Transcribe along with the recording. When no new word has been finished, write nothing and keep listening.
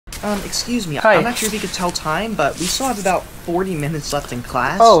Excuse me. Hi. I'm not sure if you could tell time, but we still have about 40 minutes left in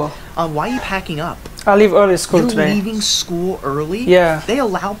class. Oh. Why are you packing up? I leave early school You're today. leaving school early? Yeah. They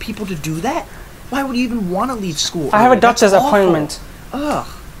allow people to do that? Why would you even want to leave school early? I have a That's doctor's awful. appointment. Ugh.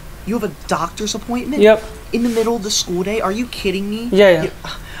 You have a doctor's appointment? Yep. In the middle of the school day? Are you kidding me? Yeah.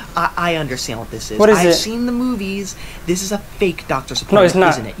 I understand what this is. What is I've it? seen the movies. This is a fake doctor's appointment, No, it's not.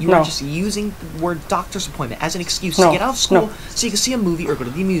 isn't it? You No. are just using the word doctor's appointment as an excuse No. to get out of school No. so you can see a movie or go to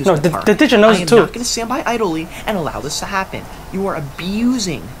the amusement No, park. the teacher knows I am too. not going to stand by idly and allow this to happen. You are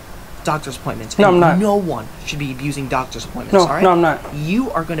abusing doctor's appointments. No, and I'm not. No one should be abusing doctor's appointments, No, all right? no, I'm not.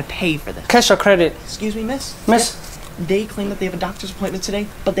 You are going to pay for this. Cash or credit? Excuse me, miss? Miss? They claim that they have a doctor's appointment today,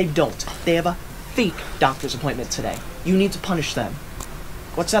 but they don't. They have a fake doctor's appointment today. You need to punish them.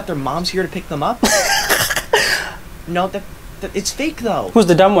 What's that? Their mom's here to pick them up? No, that it's fake though. Who's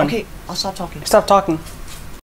the dumb one? Okay, I'll stop talking. Stop talking.